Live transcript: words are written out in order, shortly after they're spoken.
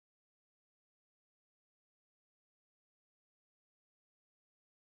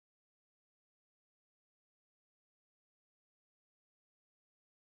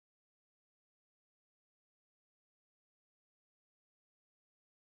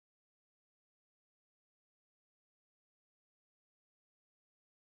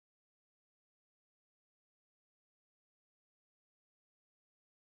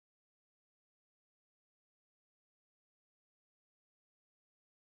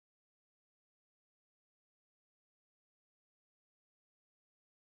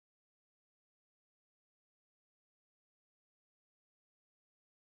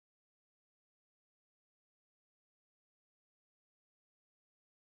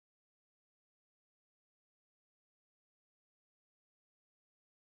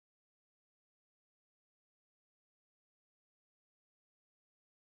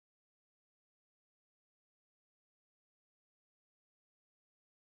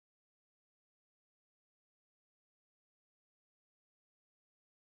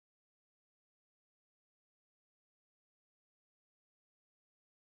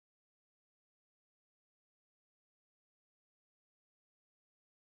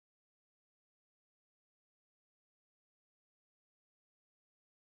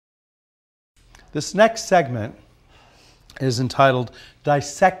This next segment is entitled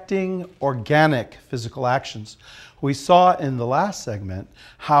Dissecting Organic Physical Actions. We saw in the last segment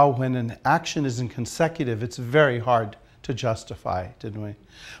how when an action isn't consecutive, it's very hard to justify, didn't we?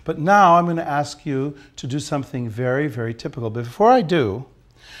 But now I'm going to ask you to do something very, very typical. But before I do,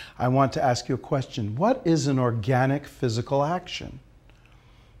 I want to ask you a question. What is an organic physical action?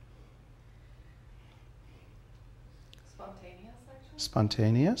 Spontaneous action?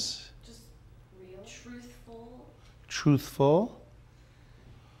 Spontaneous? Just real? Truthful? Truthful?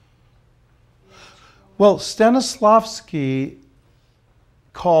 Well, Stanislavski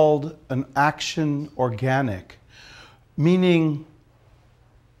called an action organic, meaning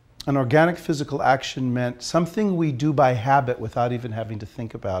an organic physical action meant something we do by habit without even having to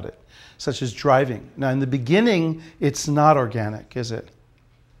think about it, such as driving. Now, in the beginning, it's not organic, is it?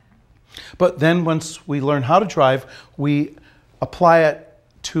 But then once we learn how to drive, we apply it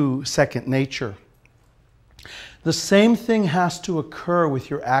to second nature. The same thing has to occur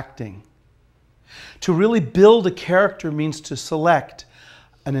with your acting. To really build a character means to select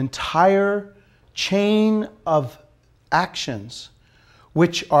an entire chain of actions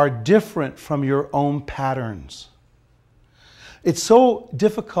which are different from your own patterns. It's so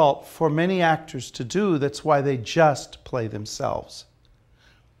difficult for many actors to do, that's why they just play themselves.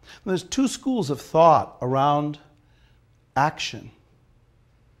 There's two schools of thought around action.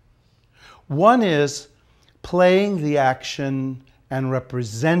 One is playing the action and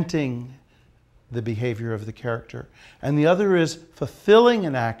representing the behavior of the character. And the other is fulfilling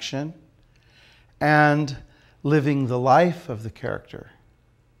an action and living the life of the character.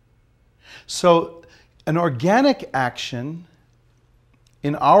 So an organic action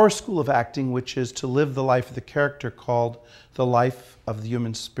in our school of acting, which is to live the life of the character, called the life of the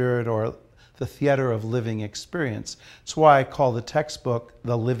human spirit or the theater of living experience. That's why I call the textbook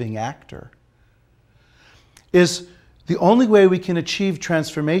The Living Actor. Is the only way we can achieve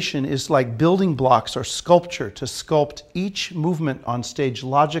transformation is like building blocks or sculpture, to sculpt each movement on stage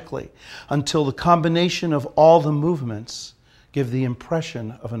logically until the combination of all the movements give the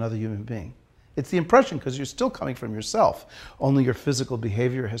impression of another human being. It's the impression because you're still coming from yourself, only your physical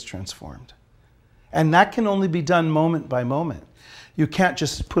behavior has transformed. And that can only be done moment by moment. You can't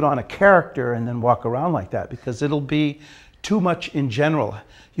just put on a character and then walk around like that, because it'll be too much in general.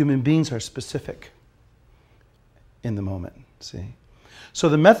 Human beings are specific in the moment, see? So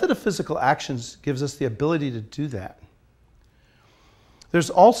the method of physical actions gives us the ability to do that. There's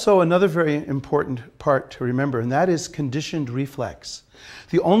also another very important part to remember, and that is conditioned reflex.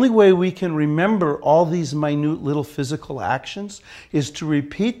 The only way we can remember all these minute little physical actions is to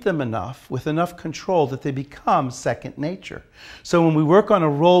repeat them enough, with enough control, that they become second nature. So when we work on a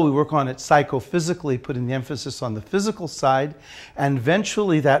role, we work on it psychophysically, putting the emphasis on the physical side, and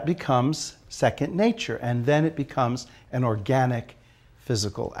eventually that becomes second nature, and then it becomes an organic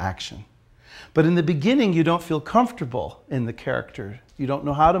physical action. But in the beginning, you don't feel comfortable in the character. You don't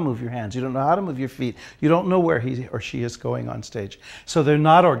know how to move your hands. You don't know how to move your feet. You don't know where he or she is going on stage. So they're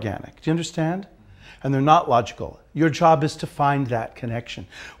not organic. Do you understand? And they're not logical. Your job is to find that connection.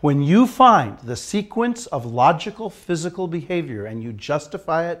 When you find the sequence of logical physical behavior and you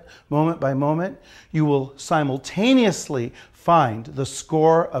justify it moment by moment, you will simultaneously find the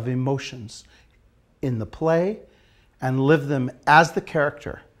score of emotions in the play and live them as the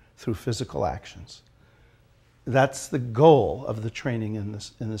character through physical actions. That's the goal of the training in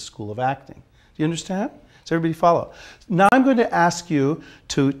this school of acting. Do you understand? Does everybody follow? Now I'm going to ask you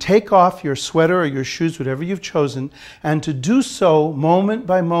to take off your sweater or your shoes, whatever you've chosen, and to do so moment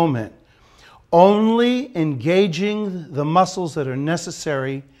by moment, only engaging the muscles that are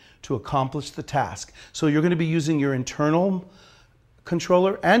necessary to accomplish the task. So you're going to be using your internal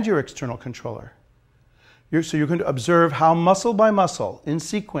controller and your external controller. So you're going to observe how muscle by muscle, in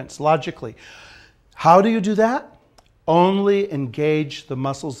sequence, logically. How do you do that? Only engage the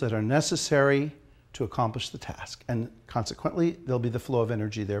muscles that are necessary to accomplish the task. And consequently, there'll be the flow of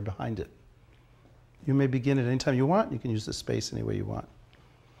energy there behind it. You may begin at any time you want. You can use the space any way you want.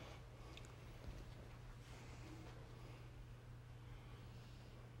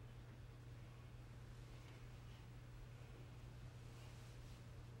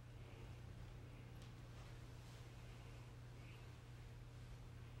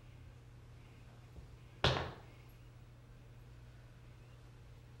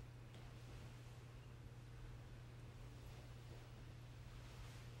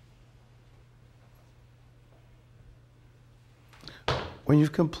 When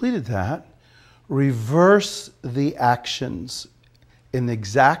you've completed that, reverse the actions in the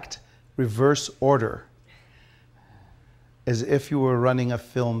exact reverse order, as if you were running a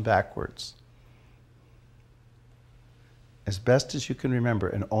film backwards. as best as you can remember,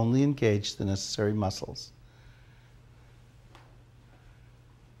 and only engage the necessary muscles.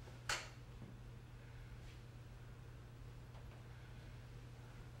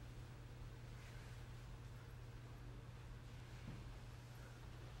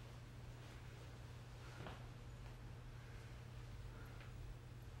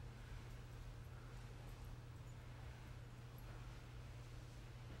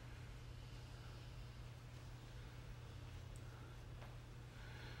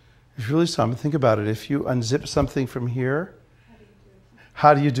 If you really stop and think about it, if you unzip something from here,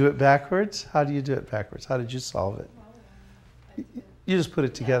 how do you do it backwards? How do you do it backwards? How did you solve it? You just put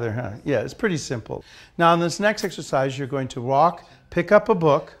it together, huh? Yeah, it's pretty simple. Now in this next exercise, you're going to walk, pick up a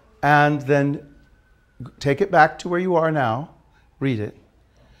book, and then take it back to where you are now, read it,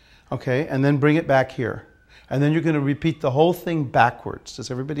 okay, and then bring it back here. And then you're going to repeat the whole thing backwards.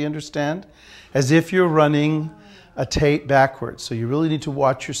 Does everybody understand? As if you're running a tape backwards. So you really need to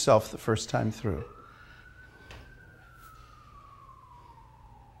watch yourself the first time through.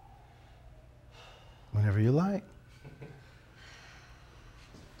 Whenever you like.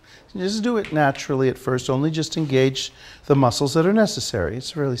 Just do it naturally at first. Only just engage the muscles that are necessary.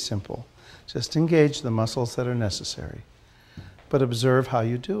 It's really simple. Just engage the muscles that are necessary. But observe how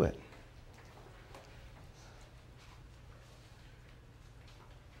you do it.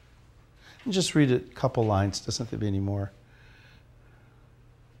 And just read a couple lines, doesn't have to be any more.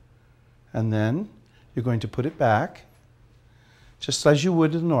 And then you're going to put it back, just as you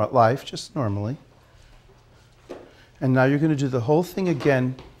would in life, just normally. And now you're going to do the whole thing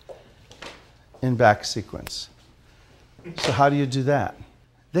again in back sequence. So how do you do that?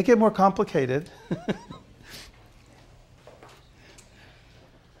 They get more complicated.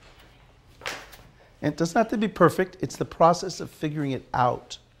 And it doesn't have to be perfect. It's the process of figuring it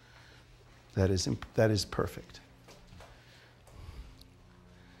out that is perfect.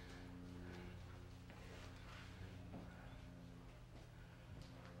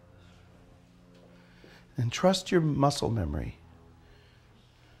 And trust your muscle memory,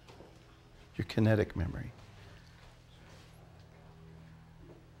 your kinetic memory.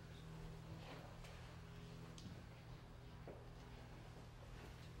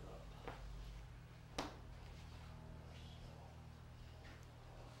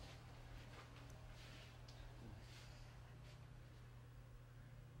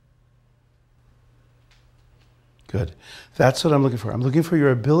 Good. That's what I'm looking for. I'm looking for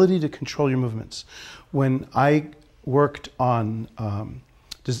your ability to control your movements. When I worked on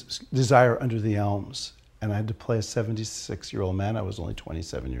Desire Under the Elms, and I had to play a 76-year-old man, I was only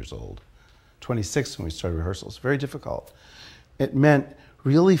 27 years old. 26 when we started rehearsals. Very difficult. It meant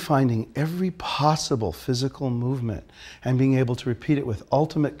really finding every possible physical movement and being able to repeat it with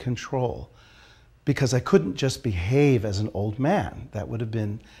ultimate control. Because I couldn't just behave as an old man. That would have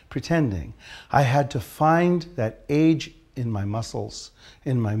been pretending. I had to find that age in my muscles,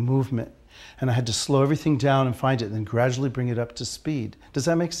 in my movement, and I had to slow everything down and find it and then gradually bring it up to speed. Does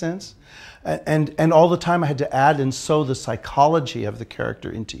that make sense? And all the time I had to add and sew the psychology of the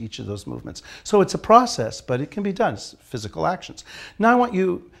character into each of those movements. So it's a process, but it can be done. It's physical actions. Now I want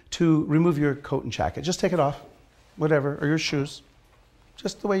you to remove your coat and jacket. Just take it off, whatever, or your shoes,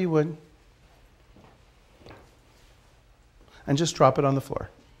 just the way you would. And just drop it on the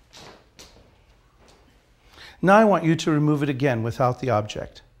floor. Now I want you to remove it again without the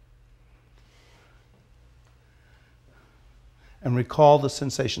object. And recall the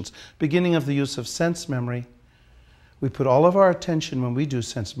sensations. Beginning of the use of sense memory, we put all of our attention when we do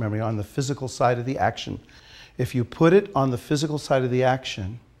sense memory on the physical side of the action. If you put it on the physical side of the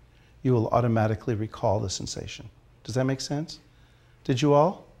action, you will automatically recall the sensation. Does that make sense? Did you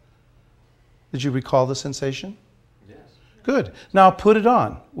all? Did you recall the sensation? Good. Now put it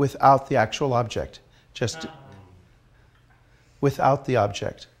on without the actual object. Just without the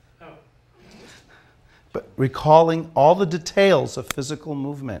object. But recalling all the details of physical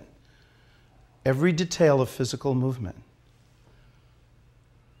movement. Every detail of physical movement.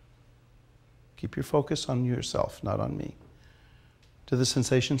 Keep your focus on yourself, not on me. Do the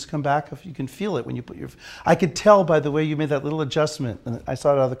sensations come back? If you can feel it when you put your... I could tell by the way you made that little adjustment, and I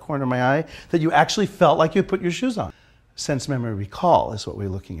saw it out of the corner of my eye, that you actually felt like you put your shoes on. Sense memory recall is what we're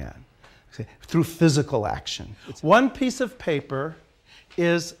looking at. Okay. Through physical action. One piece of paper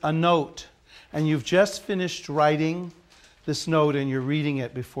is a note, and you've just finished writing this note and you're reading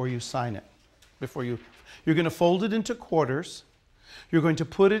it before you sign it. You're going to fold it into quarters. You're going to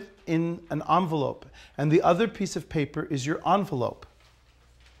put it in an envelope, and the other piece of paper is your envelope.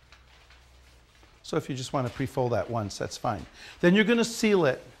 So if you just want to pre-fold that once, that's fine. Then you're going to seal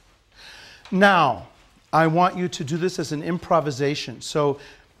it. Now, I want you to do this as an improvisation. So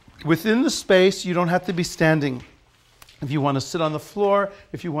within the space, you don't have to be standing. If you want to sit on the floor,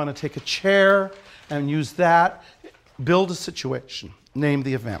 if you want to take a chair and use that, build a situation, name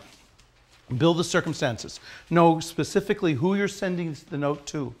the event. Build the circumstances. Know specifically who you're sending the note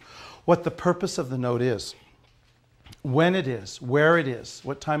to, what the purpose of the note is, when it is, where it is,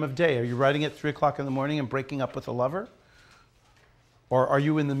 what time of day. Are you writing at 3 o'clock in the morning and breaking up with a lover? Or are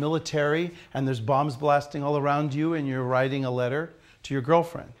you in the military and there's bombs blasting all around you and you're writing a letter to your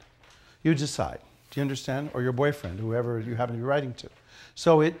girlfriend? You decide. Do you understand? Or your boyfriend, whoever you happen to be writing to.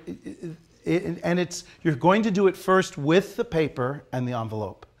 So you're going to do it first with the paper and the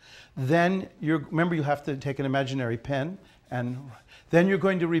envelope. Then remember you have to take an imaginary pen, and then you're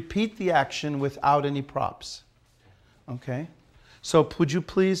going to repeat the action without any props. Okay? So would you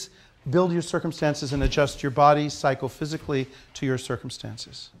please build your circumstances and adjust your body psychophysically to your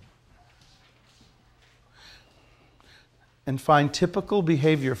circumstances. And find typical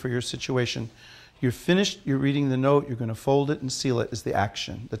behavior for your situation. You're finished, you're reading the note, you're going to fold it and seal it is the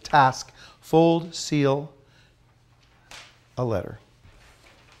action. The task, fold, seal a letter.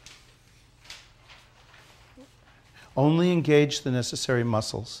 Only engage the necessary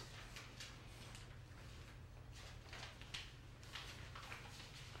muscles.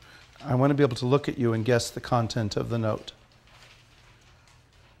 I want to be able to look at you and guess the content of the note.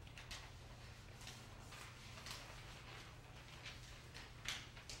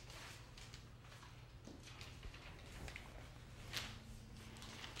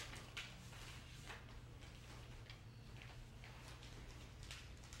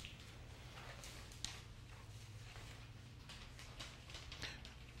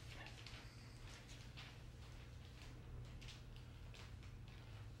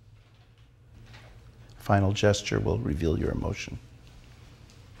 Final gesture will reveal your emotion.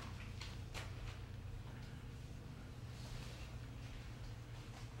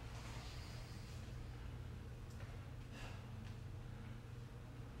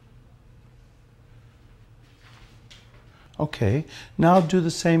 Okay, now do the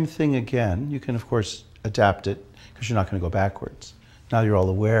same thing again. You can, of course, adapt it because you're not going to go backwards. Now you're all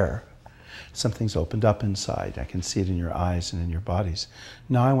aware. Something's opened up inside. I can see it in your eyes and in your bodies.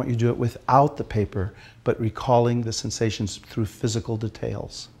 Now I want you to do it without the paper, but recalling the sensations through physical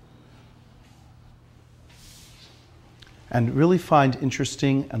details. And really find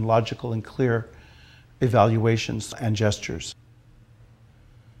interesting and logical and clear evaluations and gestures.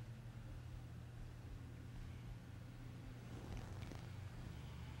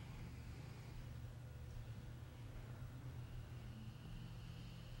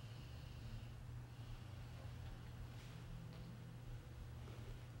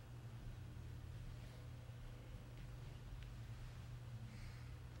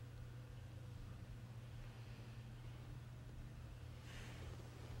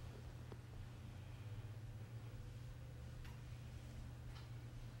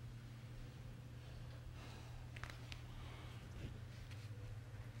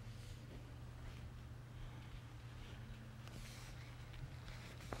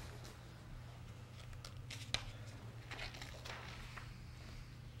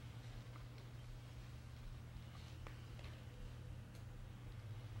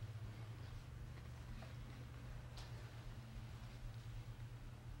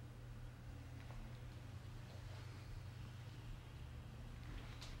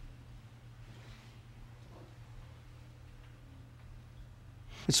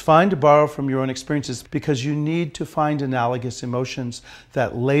 It's fine to borrow from your own experiences because you need to find analogous emotions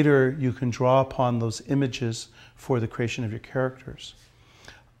that later you can draw upon those images for the creation of your characters.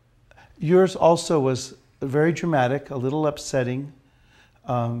 Yours also was very dramatic, a little upsetting,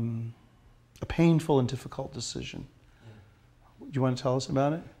 a painful and difficult decision. Yeah. Do you want to tell us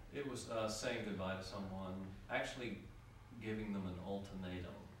about it? It was saying goodbye to someone, actually giving them an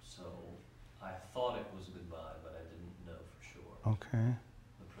ultimatum. So I thought it was goodbye, but I didn't know for sure. Okay.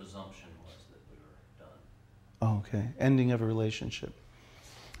 Presumption was that we were done. Oh, okay. Ending of a relationship.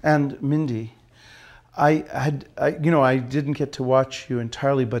 And Mindy, I didn't get to watch you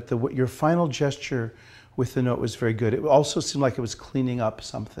entirely, but your final gesture with the note was very good. It also seemed like it was cleaning up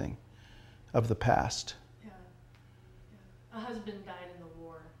something of the past. Yeah. My husband died in the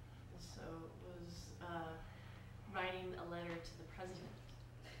war, so it was writing a letter to the president.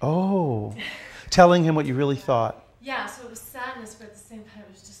 Oh, telling him what you really thought. Yeah, so it was sadness, but at the same time,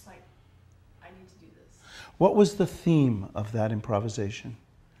 it was just like, I need to do this. What was the theme of that improvisation?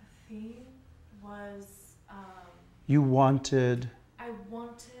 The theme was... you wanted... I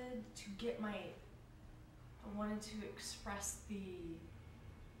wanted to express the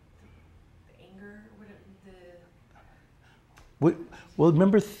anger, Well,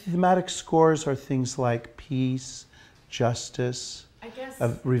 remember, thematic scores are things like peace, justice, I guess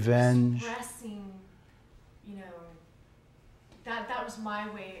revenge. expressing, you know, that was my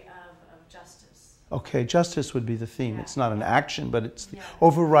way of justice. Okay, justice would be the theme. Yeah. It's not an action, but it's the Yeah.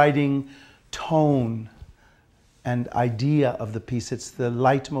 overriding tone and idea of the piece. It's the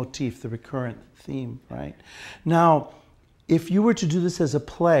leitmotif, the recurrent theme, right? Now, if you were to do this as a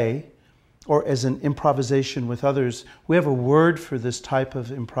play or as an improvisation with others, we have a word for this type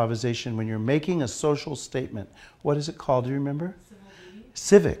of improvisation when you're making a social statement. What is it called? Do you remember? Civil duty.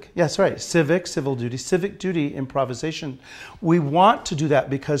 Civic. Yes, right. Civil duty. Civic duty improvisation. We want to do that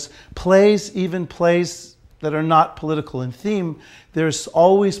because plays, even plays that are not political in theme, there's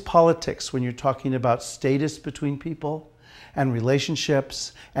always politics when you're talking about status between people and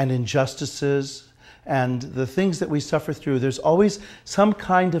relationships and injustices and the things that we suffer through. There's always some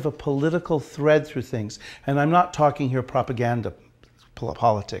kind of a political thread through things. And I'm not talking here propaganda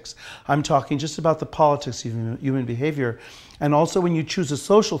politics. I'm talking just about the politics of human behavior. And also when you choose a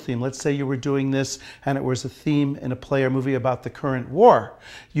social theme, let's say you were doing this and it was a theme in a play or movie about the current war,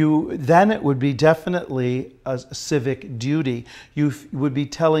 then it would be definitely a civic duty. You would be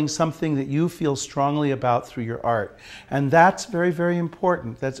telling something that you feel strongly about through your art. And that's very, very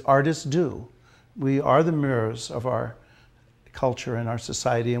important. That's artists do. We are the mirrors of our culture and our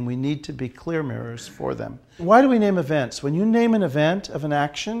society, and we need to be clear mirrors for them. Why do we name events? When you name an event of an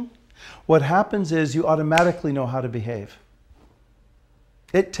action, what happens is you automatically know how to behave.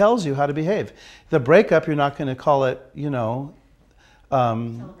 It tells you how to behave. The breakup, you're not going to call it,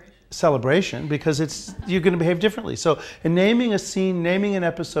 celebration because you're going to behave differently. So in naming a scene, naming an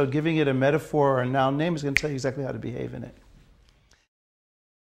episode, giving it a metaphor or a noun name is going to tell you exactly how to behave in it.